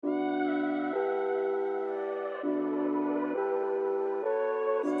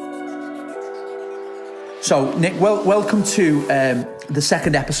So, Nick, welcome to the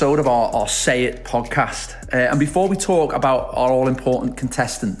second episode of our Say It podcast. And before we talk about our all-important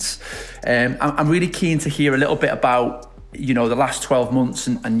contestants, I'm really keen to hear a little bit about, the last 12 months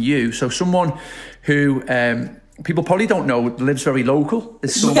and you. So someone who people probably don't know lives very local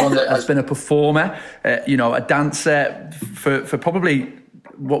is someone that has been a performer, a dancer for probably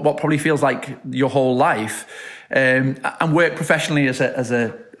what probably feels like your whole life, and worked professionally as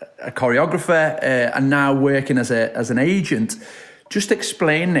a choreographer, and now working as an agent. Just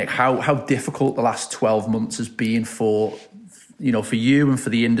explain, Nick, how difficult the last 12 months has been for you and for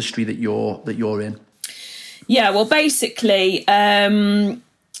the industry that you're in. Yeah, well, basically,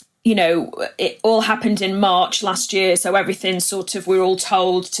 it all happened in March last year. So everything we were all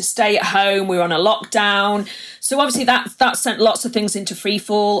told to stay at home. We were on a lockdown. So obviously that sent lots of things into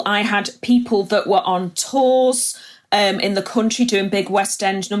freefall. I had people that were on tours in the country doing big West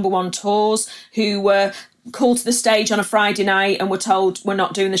End #1 tours who were called to the stage on a Friday night and were told, we're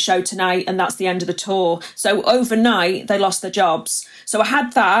not doing the show tonight, and that's the end of the tour. So overnight they lost their jobs. So I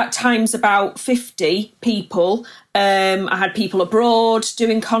had that times about 50 people. I had people abroad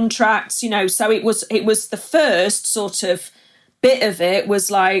doing contracts, so it was the first sort of bit of it was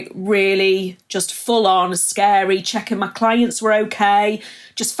like really just full on scary, checking my clients were okay,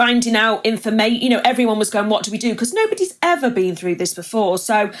 just finding out information. Everyone was going, what do we do? Because nobody's ever been through this before.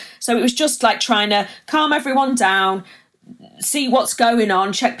 So it was just like trying to calm everyone down, see what's going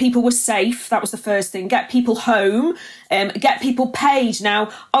on, check people were safe. That was the first thing. Get people home, get people paid. Now,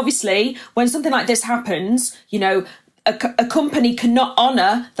 obviously, when something like this happens, a company cannot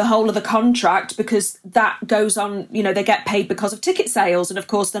honour the whole of the contract because that goes on, they get paid because of ticket sales. And of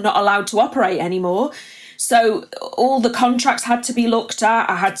course, they're not allowed to operate anymore. So all the contracts had to be looked at.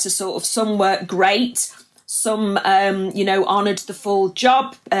 I had to some were great. Some, honoured the full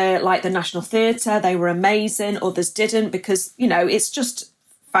job, like the National Theatre. They were amazing. Others didn't because, it's just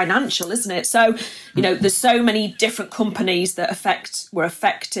financial, isn't it? So, there's so many different companies that were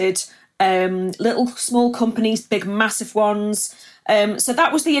affected. Little small companies, big massive ones. So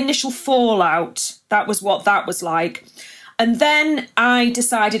that was the initial fallout. That was what that was like. And then I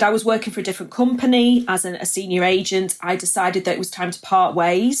decided I was working for a different company as a senior agent. I decided that it was time to part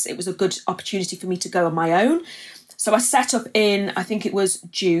ways. It was a good opportunity for me to go on my own. So I set up I think it was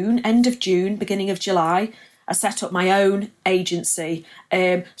end of June, beginning of July. I set up my own agency.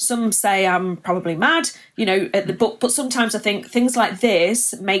 Some say I'm probably mad, but sometimes I think things like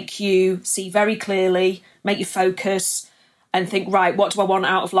this make you see very clearly, make you focus and think, right, what do I want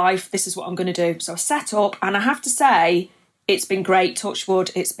out of life? This is what I'm going to do. So I set up, and I have to say, it's been great, touch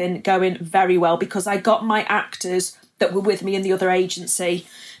wood. It's been going very well because I got my actors that were with me in the other agency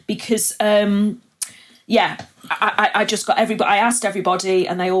because, I just got everybody. I asked everybody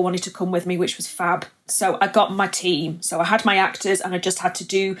and they all wanted to come with me, which was fab. So I got my team. So I had my actors and I just had to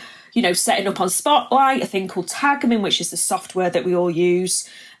do, setting up on Spotlight, a thing called Tagmin, which is the software that we all use.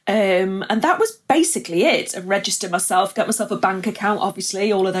 And that was basically it. And register myself, get myself a bank account,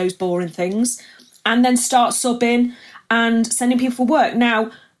 obviously, all of those boring things. And then start subbing and sending people for work.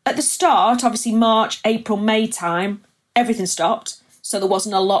 Now, at the start, obviously March, April, May time, everything stopped. So there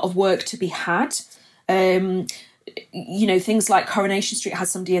wasn't a lot of work to be had. Things like Coronation Street had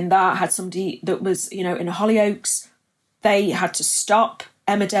somebody in that, had somebody that was, in Hollyoaks. They had to stop.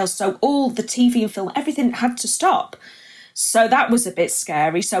 Emmerdale. So all the TV and film, everything had to stop. So that was a bit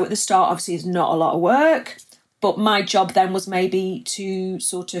scary. So at the start, obviously, there's not a lot of work. But my job then was maybe to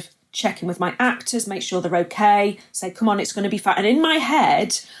sort of check in with my actors, make sure they're okay, say, come on, it's going to be fine. And in my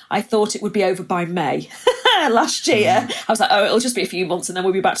head, I thought it would be over by May last year. I was like, it'll just be a few months and then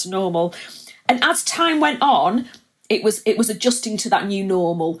we'll be back to normal. And as time went on, it was adjusting to that new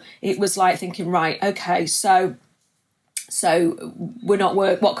normal. It was like thinking, right, okay, so we're not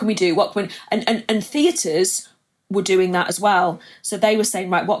what can we do? And theatres were doing that as well. So they were saying,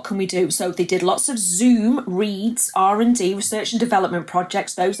 right, what can we do? So they did lots of Zoom reads, R&D, research and development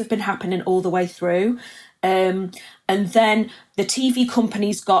projects. Those have been happening all the way through. And then the TV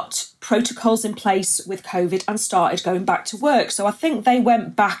companies got protocols in place with COVID and started going back to work. So I think they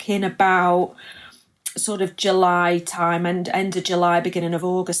went back in about sort of July time and end of July, beginning of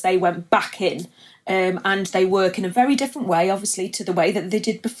August. They went back in and they work in a very different way, obviously, to the way that they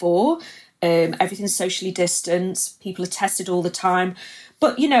did before. Everything's socially distanced. People are tested all the time.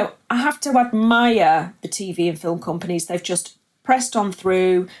 But, I have to admire the TV and film companies. They've just pressed on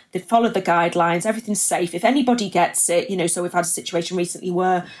through. They've followed the guidelines. Everything's safe. If anybody gets it, so we've had a situation recently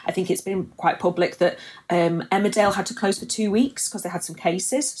where I think it's been quite public that Emmerdale had to close for 2 weeks because they had some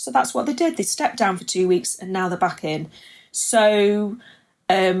cases. So that's what they did. They stepped down for 2 weeks and now they're back in. So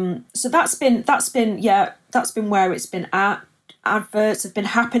So that's been where it's been at. Adverts have been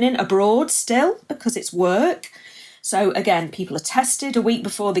happening abroad still because it's work. So again, people are tested a week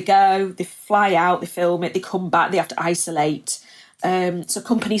before they go, they fly out, they film it, they come back, they have to isolate. So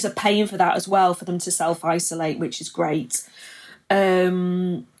companies are paying for that as well, for them to self-isolate, which is great.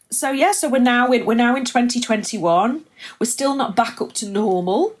 So we're now in 2021. We're still not back up to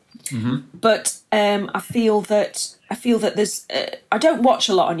normal, but I feel that there's. I don't watch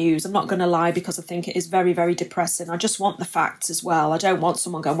a lot of news. I'm not going to lie, because I think it is very, very depressing. I just want the facts as well. I don't want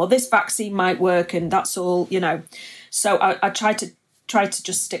someone going, well, this vaccine might work and that's all, So I try to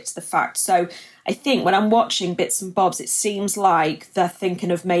just stick to the facts. So I think when I'm watching bits and bobs, it seems like they're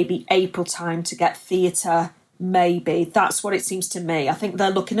thinking of maybe April time to get theatre. Maybe that's what it seems to me. I think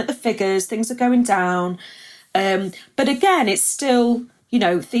they're looking at the figures. Things are going down, but again, it's still,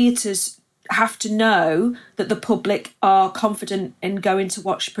 theatres have to know that the public are confident in going to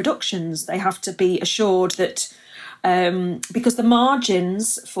watch productions. They have to be assured that because the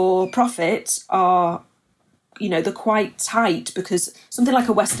margins for profit are, they're quite tight, because something like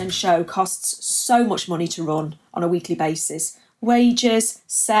a West End show costs so much money to run on a weekly basis. Wages,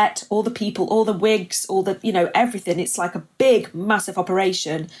 set, all the people, all the wigs, all the, everything. It's like a big, massive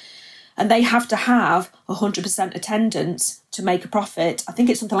operation. And they have to have 100% attendance to make a profit. I think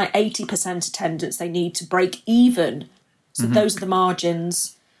it's something like 80% attendance they need to break even. So those are the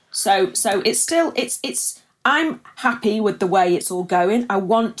margins. So it's still, I'm happy with the way it's all going. I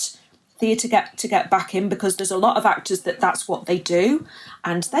want theatre to get back in, because there's a lot of actors that's what they do,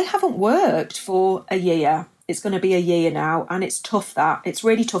 and they haven't worked for a year. It's going to be a year now, and it's tough. It's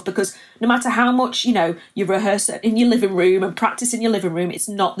really tough, because no matter how much you rehearse in your living room and practice in your living room, it's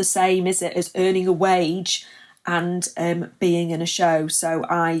not the same, is it, as earning a wage and being in a show. So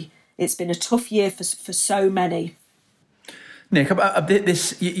it's been a tough year for so many. Nick,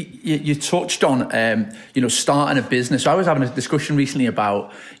 this you touched on, starting a business. I was having a discussion recently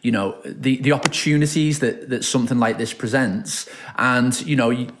about, the opportunities that something like this presents. And,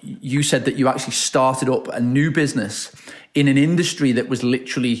 you said that you actually started up a new business in an industry that was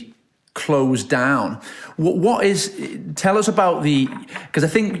literally closed down. Tell us about because I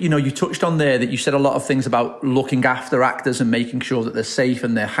think, you touched on there that you said a lot of things about looking after actors and making sure that they're safe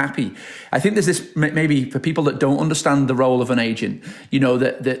and they're happy. I think there's this, maybe for people that don't understand the role of an agent,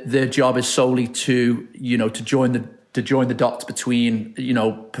 that their job is solely to join the dots between,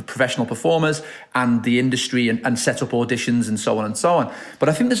 professional performers and the industry, and set up auditions and so on and so on. But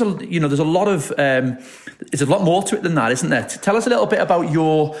I think there's a lot more to it than that, isn't there? Tell us a little bit about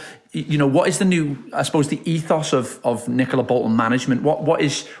what is the new, I suppose, the ethos of Nicola Bolton management?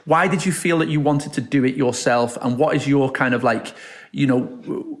 Why did you feel that you wanted to do it yourself? And what is your kind of like,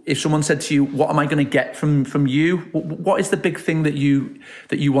 if someone said to you, what am I going to get from you? What is the big thing that you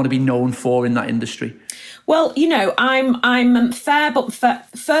want to be known for in that industry? Well, I'm fair but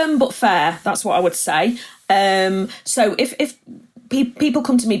firm but fair. That's what I would say. So if people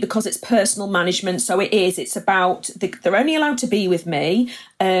come to me because it's personal management, so it's about they're only allowed to be with me.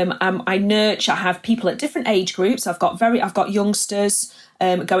 I have people at different age groups. I've got youngsters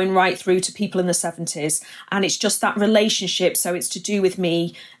going right through to people in the 70s, and it's just that relationship. So it's to do with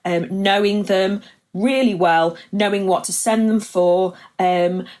me knowing them really well, knowing what to send them for.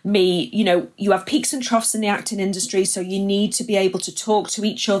 You have peaks and troughs in the acting industry, so you need to be able to talk to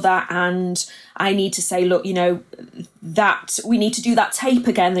each other, and I need to say, look, that we need to do that tape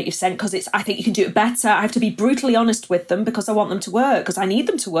again that you've sent, because I think you can do it better. I have to be brutally honest with them, because I want them to work, because I need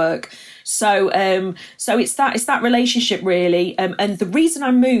them to work. So it's that relationship really. And the reason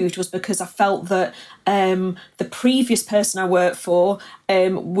I moved was because I felt that the previous person I worked for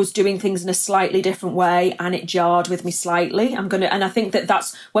was doing things in a slightly different way, and it jarred with me slightly. And I think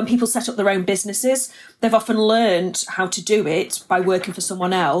that's when people set up their own businesses, they've often learned how to do it by working for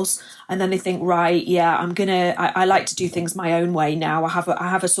someone else, and then they think, right, yeah, I like to do things my own way now. I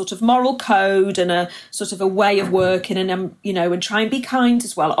have a sort of moral code and a sort of a way of working, and and try and be kind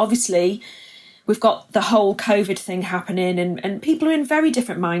as well. Obviously, we've got the whole COVID thing happening, and people are in very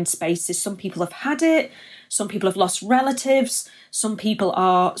different mind spaces. Some people have had it, some people have lost relatives, some people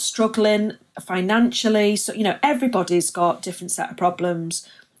are struggling financially. So, everybody's got different set of problems.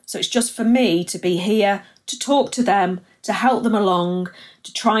 So it's just for me to be here, to talk to them, to help them along,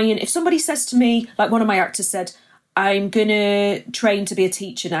 to try and, if somebody says to me, like one of my actors said, I'm going to train to be a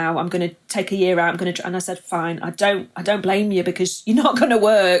teacher now, I'm going to take a year out, and I said, fine, I don't blame you, because you're not going to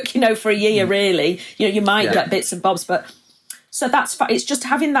work, for a year really. You might get bits and bobs, but so that's fine. It's just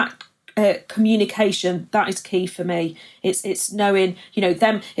having that communication, that is key for me. It's knowing,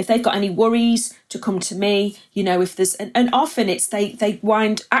 them, if they've got any worries, to come to me, if there's, and often it's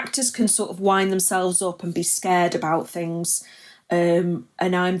actors can sort of wind themselves up and be scared about things. And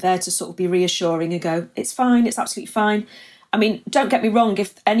I'm there to sort of be reassuring and go, it's fine, it's absolutely fine. I mean, don't get me wrong,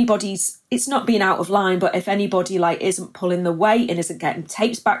 if it's not being out of line, but if anybody isn't pulling the weight and isn't getting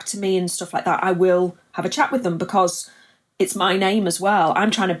tapes back to me and stuff like that, I will have a chat with them, because it's my name as well.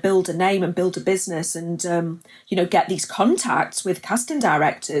 I'm trying to build a name and build a business and, get these contacts with casting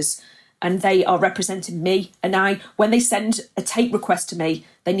directors, and they are representing me. And when they send a tape request to me,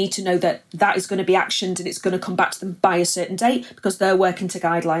 they need to know that is going to be actioned and it's going to come back to them by a certain date, because they're working to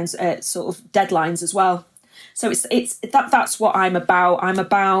guidelines, sort of deadlines as well. So that's what I'm about. I'm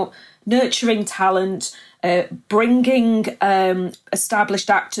about nurturing talent, bringing established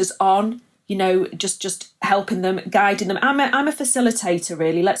actors on, just helping them, guiding them. I'm a facilitator,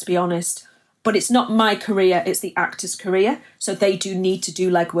 really, let's be honest. But it's not my career, it's the actor's career. So they do need to do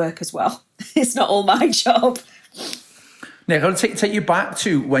legwork as well. It's not all my job. Nick, I want to take you back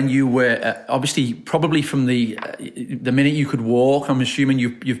to when you were, obviously, probably from the minute you could walk. I'm assuming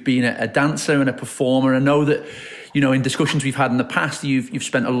you've been a dancer and a performer. I know that, in discussions we've had in the past, you've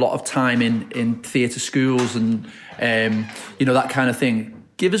spent a lot of time in theatre schools and, that kind of thing.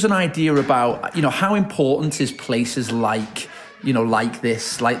 Give us an idea about, how important is places like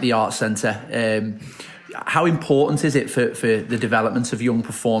this, like the Arts Centre? How important is it for the development of young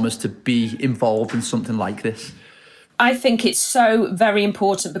performers to be involved in something like this? I think it's so very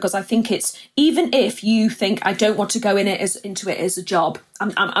important, because I think it's, even if you think I don't want to go into it as a job,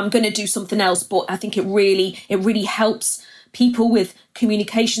 I'm going to do something else, but I think it really helps people with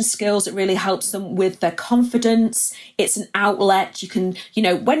communication skills. It really helps them with their confidence. It's an outlet. You can,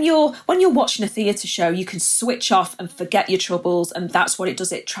 when you're watching a theatre show, you can switch off and forget your troubles, and that's what it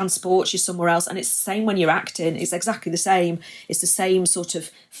does. It transports you somewhere else. And it's the same when you're acting. It's exactly the same. It's the same sort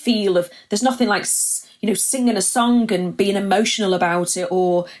of feel of, there's nothing like, singing a song and being emotional about it,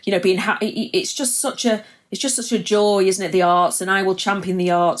 or, being happy. It's just such a joy, isn't it, the arts? And I will champion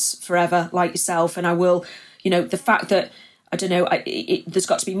the arts forever, like yourself. And I will, the fact that, I don't know, there's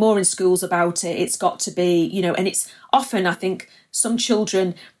got to be more in schools about it. It's got to be, and it's often, I think, some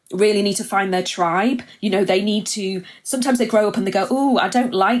children really need to find their tribe. They need to, sometimes they grow up and they go, oh, I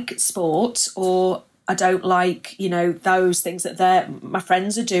don't like sport, or I don't like, those things that my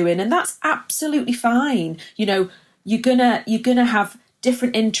friends are doing. And that's absolutely fine. You're gonna have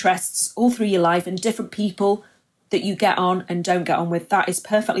different interests all through your life, and different people that you get on and don't get on with. That is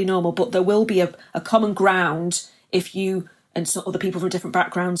perfectly normal. But there will be a common ground if you and some other people from different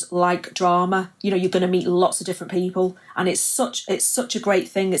backgrounds like drama. You're going to meet lots of different people, and it's such a great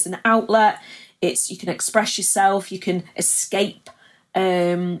thing. It's an outlet. You can express yourself. You can escape.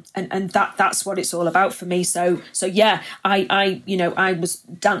 And that's what it's all about for me. So yeah, I was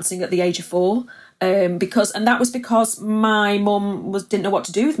dancing at the age of 4, because my mum didn't know what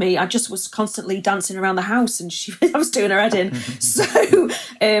to do with me. I just was constantly dancing around the house, and I was doing her head in. So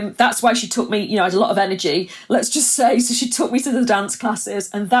that's why she took me. I had a lot of energy, let's just say. So she took me to the dance classes,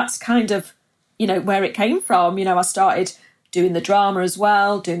 and that's kind of where it came from. I started doing the drama as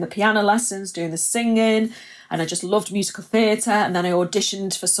well, doing the piano lessons, doing the singing. And I just loved musical theatre. And then I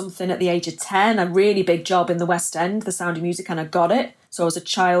auditioned for something at the age of 10, a really big job in the West End, The Sound of Music, and I got it. So I was a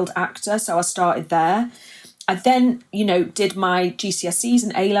child actor, so I started there. I then, did my GCSEs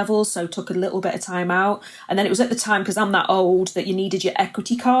and A-levels, so took a little bit of time out. And then it was at the time, because I'm that old, that you needed your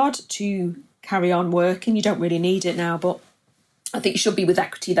equity card to carry on working. You don't really need it now, but I think you should be with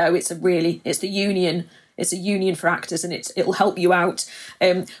equity, though. It's the union. It's a union for actors, and it'll help you out.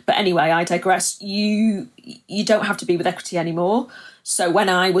 But anyway, I digress. You don't have to be with equity anymore. So when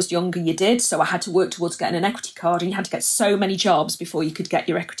I was younger, you did. So I had to work towards getting an equity card, and you had to get so many jobs before you could get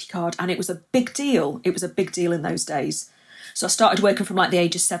your equity card. And it was a big deal. It was a big deal in those days. So I started working from the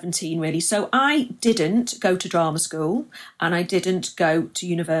age of 17, really. So I didn't go to drama school, and I didn't go to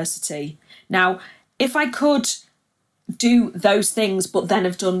university. Now, if I could do those things but then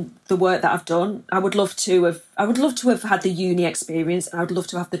have done the work that I've done, I would love to have had the uni experience, and I would love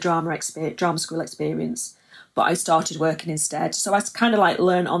to have the drama school experience, but I started working instead. So I kind of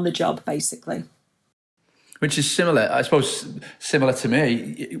learn on the job, basically. Which is similar, I suppose, similar to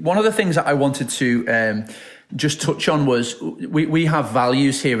me. One of the things that I wanted to just touch on was we have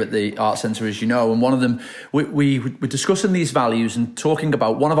values here at the Arts Centre, as you know, and one of them, we were discussing these values and talking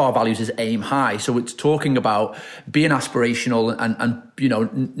about, one of our values is aim high. So it's talking about being aspirational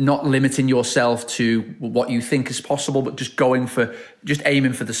and not limiting yourself to what you think is possible, but just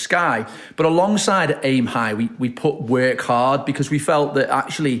aiming for the sky. But alongside aim high, we put work hard, because we felt that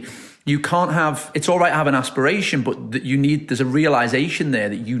actually you can't have, it's all right to have an aspiration, but that there's a realization there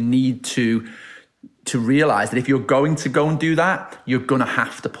that you need to realize that if you're going to go and do that, you're going to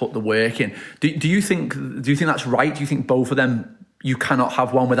have to put the work in. Do you think that's right? Do you think both of them, you cannot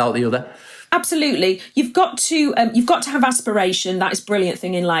have one without the other? Absolutely. You've got to have aspiration. That is a brilliant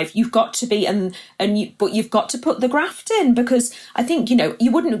thing in life. You've got to be, but you've got to put the graft in, because I think,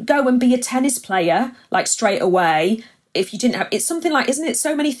 you wouldn't go and be a tennis player like straight away if you didn't have, it's something like, isn't it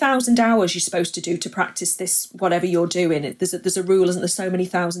so many thousand hours you're supposed to do to practice this, whatever you're doing? There's a rule, isn't there? So many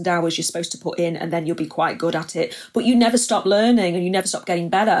thousand hours you're supposed to put in, and then you'll be quite good at it. But you never stop learning, and you never stop getting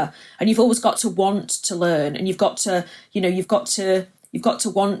better. And you've always got to want to learn, and you've got to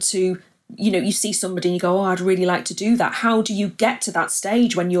want to, you see somebody and you go, oh, I'd really like to do that. How do you get to that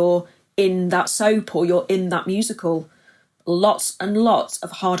stage when you're in that soap or you're in that musical? Lots and lots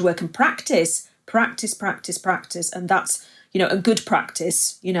of hard work and practice, and that's, a good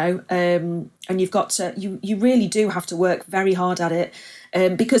practice, and you've got to, you really do have to work very hard at it,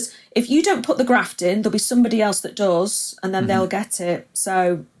 because if you don't put the graft in, there'll be somebody else that does, and then they'll get it.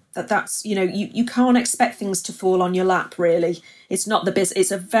 So that's, you can't expect things to fall on your lap, really. It's not the business.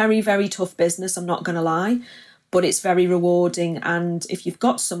 It's a very, very tough business, I'm not going to lie, but it's very rewarding. And if you've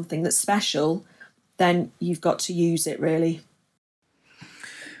got something that's special, then you've got to use it, really.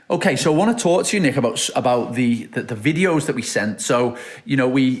 Okay, so I want to talk to you, Nick, about the videos that we sent. So,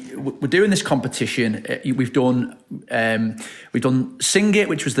 we're doing this competition. We've done Sing It,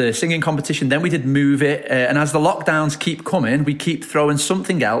 which was the singing competition. Then we did Move It, and as the lockdowns keep coming, we keep throwing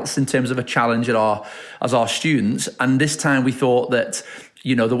something else in terms of a challenge as our students. And this time we thought that,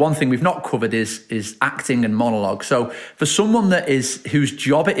 the one thing we've not covered is acting and monologue. So for someone whose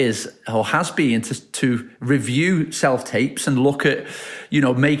job it is or has been to review self-tapes and look at,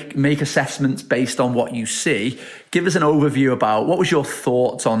 make assessments based on what you see, give us an overview about what was your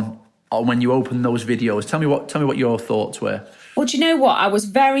thoughts on when you opened those videos. Tell me what your thoughts were. Well, do you know what? I was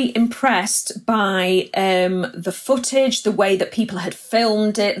very impressed by the footage, the way that people had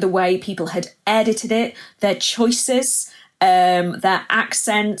filmed it, the way people had edited it, their choices, their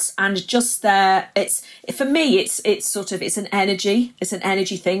accents, and just for me it's an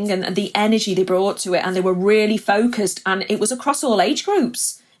energy thing, and the energy they brought to it, and they were really focused, and it was across all age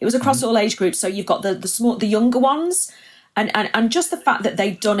groups. So you've got the younger ones, and just the fact that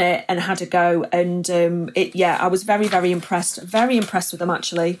they'd done it and had a go, and I was very, very impressed with them,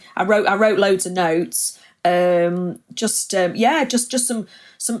 actually. I wrote loads of notes. Just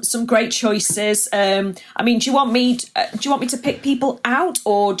some great choices. Do you want me to pick people out,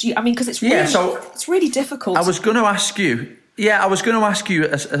 or do you? Because it's really, it's really difficult. I was going to ask you. Yeah, I was going to ask you.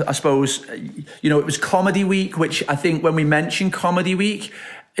 I suppose it was Comedy Week, which I think when we mentioned Comedy Week,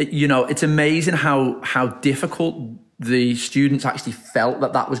 it's amazing how difficult the students actually felt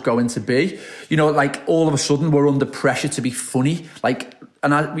that was going to be. Like all of a sudden we're under pressure to be funny.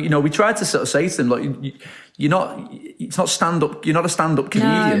 We tried to sort of say to them, like, it's not stand-up. You're not a stand-up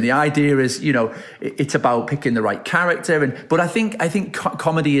comedian. No. The idea is, it's about picking the right character. But I think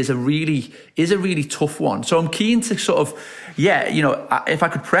comedy is a really tough one. So I'm keen to sort of, if I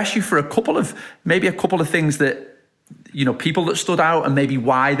could press you for a couple of things that, people that stood out, and maybe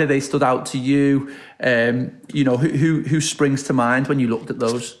why they stood out to you. Who springs to mind when you looked at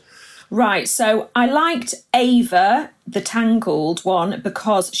those? Right, so I liked Ava, the Tangled one,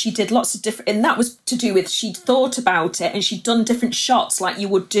 because she did lots of different, and that was to do with she'd thought about it and she'd done different shots like you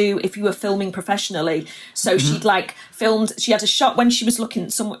would do if you were filming professionally. So she'd filmed, she had a shot when she was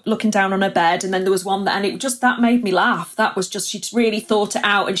looking down on her bed, and then there was one that made me laugh. That was just, she'd really thought it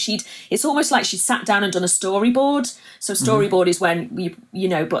out, and it's almost like she'd sat down and done a storyboard. So storyboard is when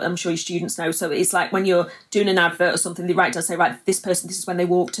but I'm sure your students know. So it's like when you're doing an advert or something, they write down, say, right, this person, this is when they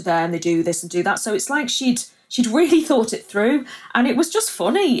walk to there and they do this and do that. So it's like she'd really thought it through, and it was just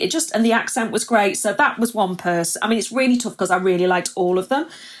funny. And the accent was great. So that was one person. It's really tough because I really liked all of them.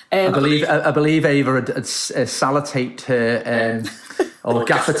 I believe Ava had sellotaped her or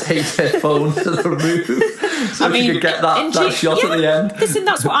gaffer taped her phone to the roof so she could get that shot at the end. Listen,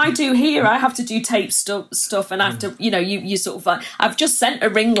 that's what I do here. I have to do tape stuff, and I have to, you sort of like, I've just sent a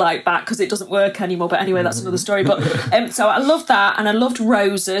ring light back because it doesn't work anymore. But anyway, that's another story. But so I loved that, and I loved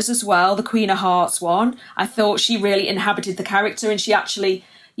Rose's as well, the Queen of Hearts one. I thought she really inhabited the character, and she actually,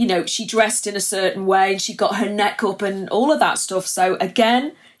 she dressed in a certain way, and she got her neck up and all of that stuff. So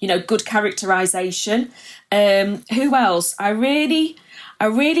again, good characterisation. Who else? I really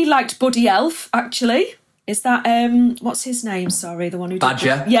liked Buddy Elf, actually. Is that, what's his name? Sorry, the one who did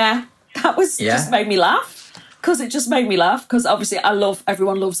Badger. Yeah, that was just made me laugh. Because obviously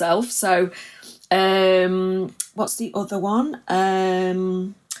everyone loves Elf. So, what's the other one?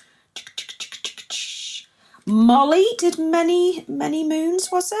 Molly did Many Moons,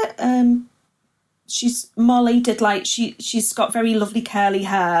 was it? Molly did she's got very lovely curly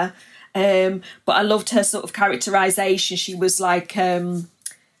hair, but I loved her sort of characterization. She was like,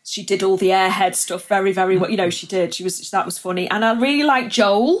 she did all the airhead stuff very, very well. That was funny. And I really like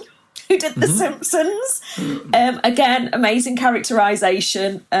Joel, who did The Simpsons. Again, amazing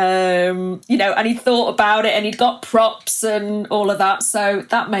characterization. And he thought about it and he'd got props and all of that. So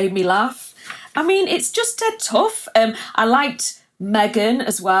that made me laugh. I mean, it's just dead tough. I liked Megan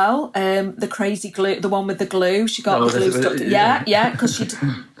as well, the crazy glue, the one with the glue. She got the glue stuck. Yeah, because she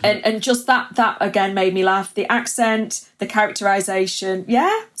and just that again made me laugh. The accent, the characterization,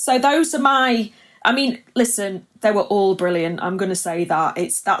 yeah. So those are my. I mean, listen, they were all brilliant. I'm going to say that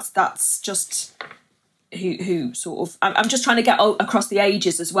that's just who sort of. I'm just trying to get across the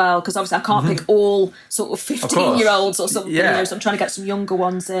ages as well, because obviously I can't pick all sort of 15-year-olds or something. Yeah. So I'm trying to get some younger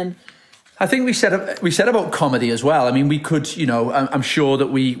ones in. I think we said about comedy as well. I mean, we could, I'm sure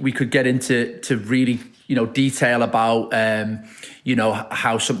that we could get into really, detail about,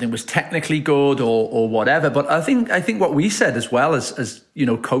 how something was technically good or whatever. But I think what we said as well as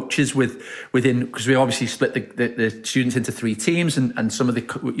coaches within, because we obviously split the students into 3 teams and some of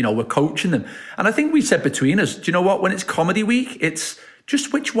we're coaching them. And I think we said between us, do you know what? When it's comedy week, it's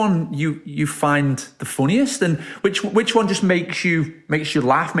just which one you find the funniest and which one just makes you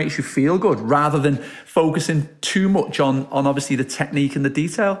laugh, makes you feel good, rather than focusing too much on obviously the technique and the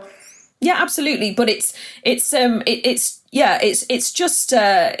detail. Yeah, absolutely. But it's just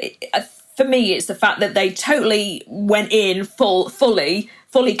for me, it's the fact that they totally went in fully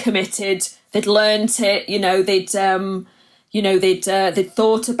committed. They'd learnt it, they'd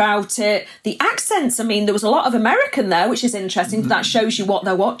thought about it. The accents, I mean, there was a lot of American there, which is interesting. That shows you what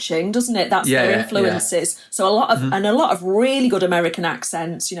they're watching, doesn't it? That's their influences. Yeah. So a lot of really good American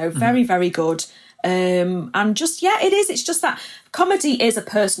accents, very, very good. And just, it is. It's just that comedy is a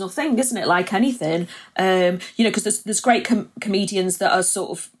personal thing, isn't it? Like anything, because there's great comedians that are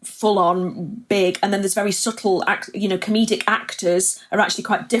sort of full on big, and then there's very subtle, comedic actors are actually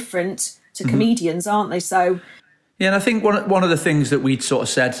quite different to comedians, aren't they? So. Yeah, and I think one of the things that we'd sort of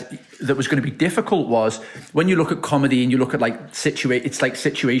said that was going to be difficult was when you look at comedy and you look at it's like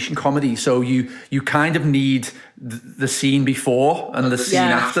situation comedy. So you kind of need the scene before and the scene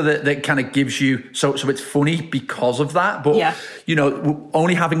after that kind of gives you so it's funny because of that. But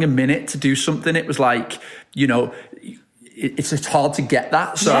only having a minute to do something, it was like it's hard to get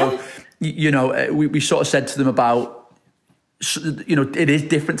that. So we sort of said to them about. It is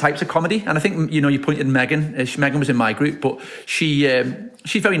different types of comedy, and I think you pointed Megan. Megan was in my group, but she's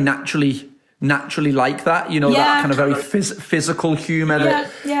very naturally like that. That kind of very physical humour.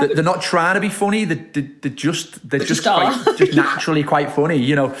 That they're not trying to be funny. They're just naturally quite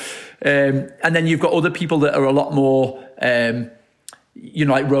funny. And then you've got other people that are a lot more.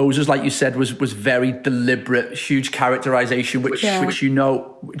 Like Rose's, like you said, was very deliberate, huge characterization, which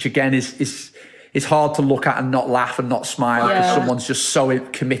again is hard to look at and not laugh and not smile because someone's just so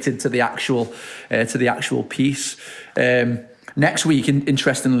committed to the actual piece. Next week,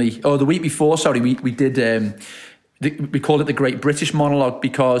 the week before, we did. We called it the Great British Monologue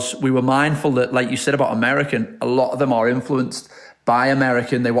because we were mindful that, like you said about American, a lot of them are influenced by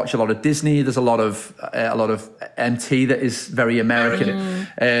American. They watch a lot of Disney. There's a lot of MT that is very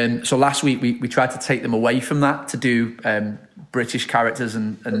American. So last week we tried to take them away from that to do British characters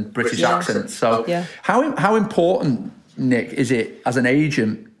and British accents. So how important, Nick, is it as an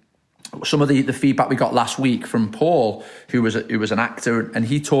agent? Some of the feedback we got last week from Paul, who was an actor, and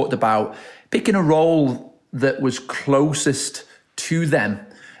he talked about picking a role that was closest to them.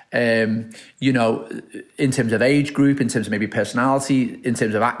 In terms of age group, in terms of maybe personality, in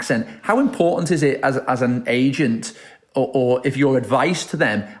terms of accent. How important is it as an agent, or if your advice to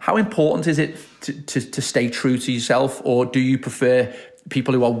them, how important is it to stay true to yourself, or do you prefer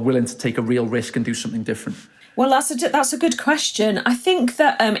people who are willing to take a real risk and do something different? Well, that's a good question. I think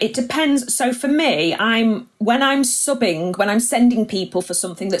that it depends. So for me, when I'm sending people for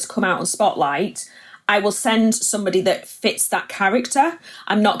something that's come out on Spotlight, I will send somebody that fits that character.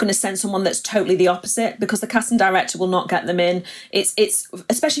 I'm not going to send someone that's totally the opposite because the casting director will not get them in. It's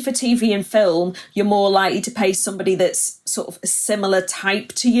especially for TV and film, you're more likely to pay somebody that's sort of a similar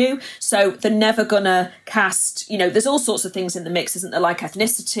type to you. So they're never going to cast, there's all sorts of things in the mix, isn't there? Like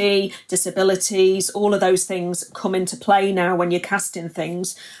ethnicity, disabilities, all of those things come into play now when you're casting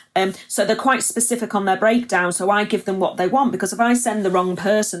things. So they're quite specific on their breakdown. So I give them what they want, because if I send the wrong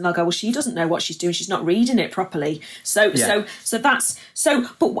person, they'll go, well, she doesn't know what she's doing. She's not reading it properly. So that's so.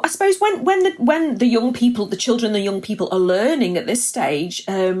 But I suppose when the young people, the children, the young people are learning at this stage,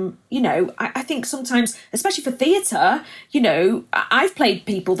 I think sometimes, especially for theatre, I've played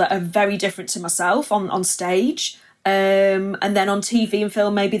people that are very different to myself on stage, and then on TV and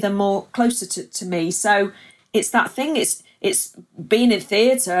film, maybe they're more closer to me. So it's that thing. It's being in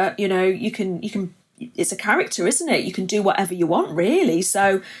theatre, you can, it's a character, isn't it? You can do whatever you want, really.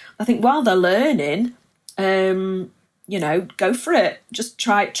 So I think while they're learning, go for it. Just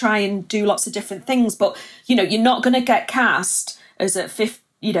try and do lots of different things. But, you're not going to get cast as a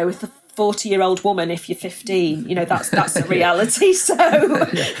 40-year-old woman if you're 15. That's a reality. So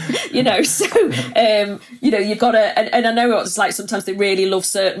you've got to, and I know it's like sometimes they really love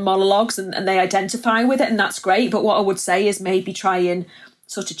certain monologues and they identify with it, and that's great. But what I would say is maybe try and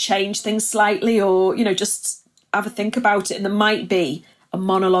sort of change things slightly, or just have a think about it, and there might be a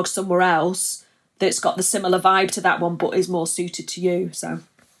monologue somewhere else that's got the similar vibe to that one but is more suited to you. So.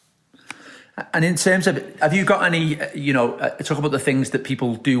 And in terms of, have you got any, talk about the things that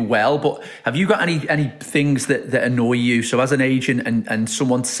people do well, but have you got any things that annoy you? So as an agent and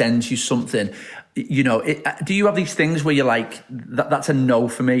someone sends you something, do you have these things where you're like, that's a no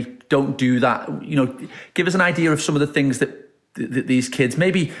for me, don't do that? Give us an idea of some of the things that these kids,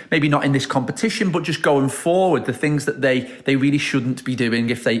 maybe not in this competition, but just going forward, the things that they really shouldn't be doing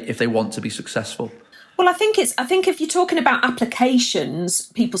if they want to be successful. Well, I think if you're talking about applications,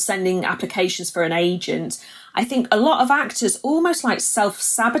 people sending applications for an agent, I think a lot of actors almost like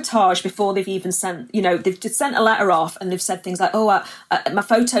self-sabotage before they've even sent, they've just sent a letter off and they've said things like, my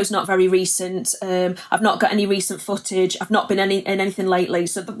photo's not very recent, I've not got any recent footage, I've not been in anything lately.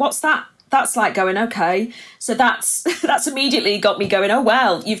 So what's that? That's like going, okay. So that's immediately got me going, oh,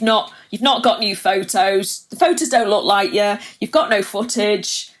 well, you've not got new photos. The photos don't look like you. You've got no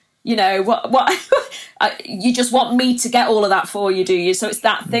footage. What you just want me to get all of that for you, do you? So it's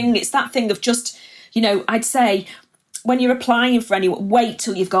that thing of just, I'd say when you're applying for anyone, wait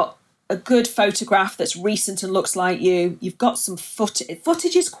till you've got a good photograph that's recent and looks like you. You've got some footage.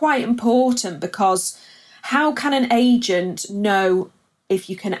 Footage is quite important, because how can an agent know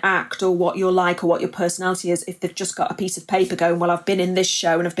if you can act or what you're like or what your personality is if they've just got a piece of paper going, well, I've been in this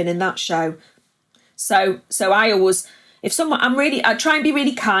show and I've been in that show. So I always, I try and be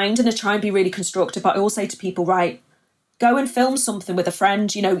really kind and I try and be really constructive, but I always say to people, right, go and film something with a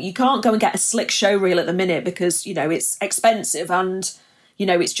friend. You can't go and get a slick show reel at the minute because, it's expensive and,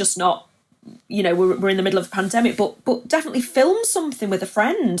 it's just not, we're in the middle of a pandemic, but definitely film something with a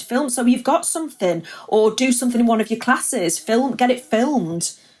friend, so you've got something, or do something in one of your classes, get it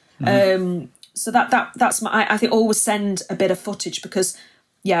filmed. Mm-hmm. So that's I think always send a bit of footage, because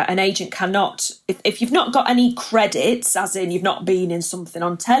an agent cannot, if you've not got any credits, as in you've not been in something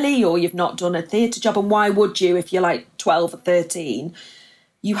on telly or you've not done a theatre job, and why would you if you're like 12 or 13,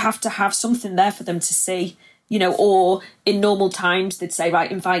 you have to have something there for them to see, or in normal times they'd say,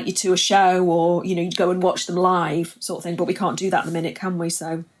 right, invite you to a show, or, you'd go and watch them live sort of thing, but we can't do that in a minute, can we?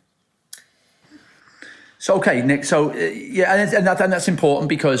 So okay, Nick. So and that's important,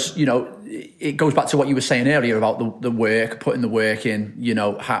 because it goes back to what you were saying earlier about the work, putting the work in.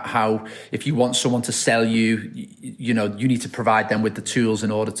 How if you want someone to sell you, you need to provide them with the tools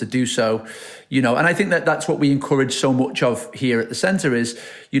in order to do so. And I think that's what we encourage so much of here at the centre is,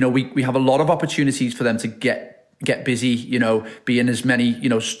 we have a lot of opportunities for them to get busy, be in as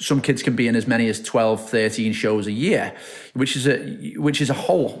many, some kids can be in as many as 12, 13 shows a year, which is a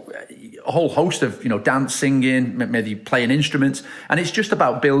whole host of, dance, singing, maybe playing instruments. And it's just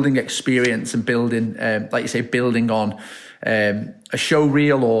about building experience and building, like you say, building on a show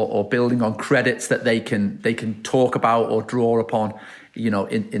reel or building on credits that they can talk about or draw upon, in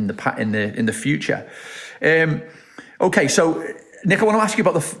the future. Okay, so Nick, I want to ask you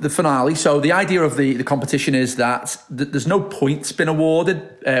about the finale. So the idea of the competition is that there's no points been awarded.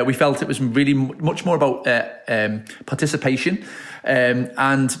 We felt it was really much more about participation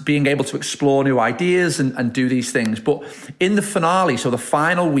and being able to explore new ideas and do these things. But in the finale, so the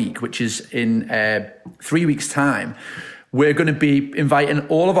final week, which is in 3 weeks' time, we're going to be inviting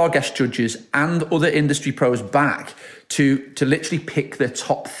all of our guest judges and other industry pros back to literally pick their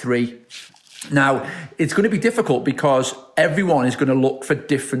top three. Now, it's going to be difficult because everyone is going to look for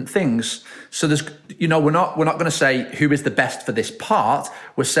different things. So there's, we're not going to say who is the best for this part.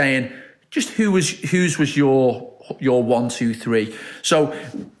 We're saying just whose was your your 1, 2, 3. So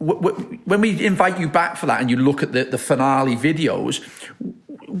when we invite you back for that and you look at the finale videos,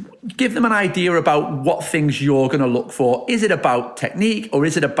 give them an idea about what things you're going to look for. Is it about technique, or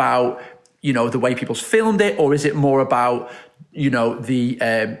is it about, the way people's filmed it, or is it more about,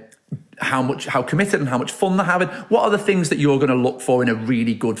 the how committed and how much fun they're having? What are the things that you're going to look for in a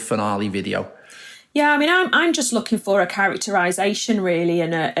really good finale video? Yeah, I mean, I'm just looking for a characterisation, really,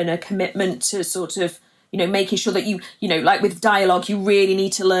 and a commitment to sort of, making sure that you like with dialogue, you really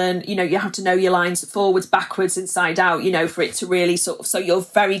need to learn, you have to know your lines forwards, backwards, inside out, for it to really sort of, so you're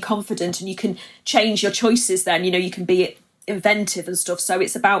very confident and you can change your choices then, you can be inventive and stuff. So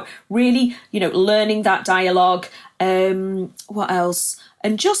it's about really, learning that dialogue. What else?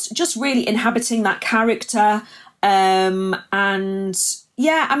 And just really inhabiting that character. And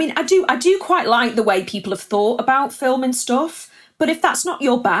yeah, I mean, I do quite like the way people have thought about filming stuff. But if that's not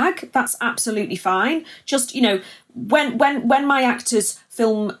your bag, that's absolutely fine. Just, when my actors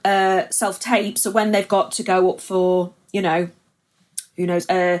film self-tapes, or when they've got to go up for, who knows,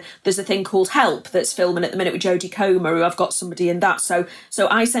 there's a thing called Help that's filming at the minute with Jodie Comer, who I've got somebody in that. So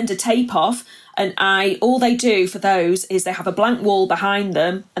I send a tape off, and all they do for those is they have a blank wall behind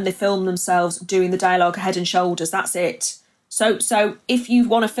them and they film themselves doing the dialogue head and shoulders. That's it. So if you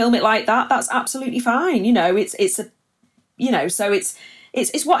want to film it like that, that's absolutely fine. So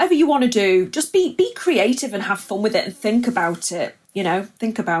it's whatever you want to do. Just be creative and have fun with it and think about it.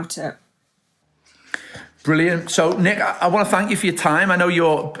 Think about it. Brilliant. So, Nick, I want to thank you for your time. I know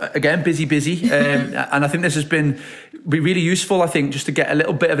you're, again, busy. And I think this has been really useful, I think, just to get a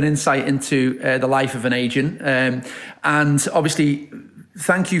little bit of an insight into the life of an agent. And obviously,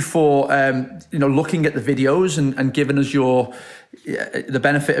 thank you for, looking at the videos and giving us the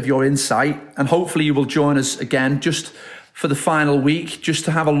benefit of your insight. And hopefully you will join us again just for the final week, just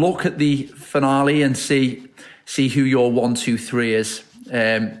to have a look at the finale and see who your 1, 2, 3 is.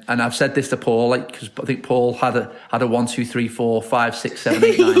 And I've said this to Paul, because I think Paul had a 1, 2, 3, 4, 5, 6, 7,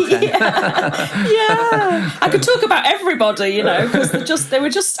 8, 9, 10. Yeah. I could talk about everybody,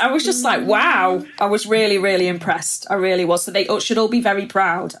 because I was just like, wow. I was really, really impressed. I really was. So they should all be very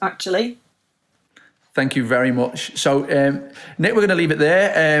proud, actually. Thank you very much. So, Nick, we're going to leave it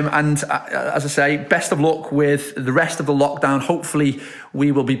there. And as I say, best of luck with the rest of the lockdown. Hopefully,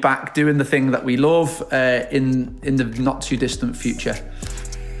 we will be back doing the thing that we love in the not too distant future.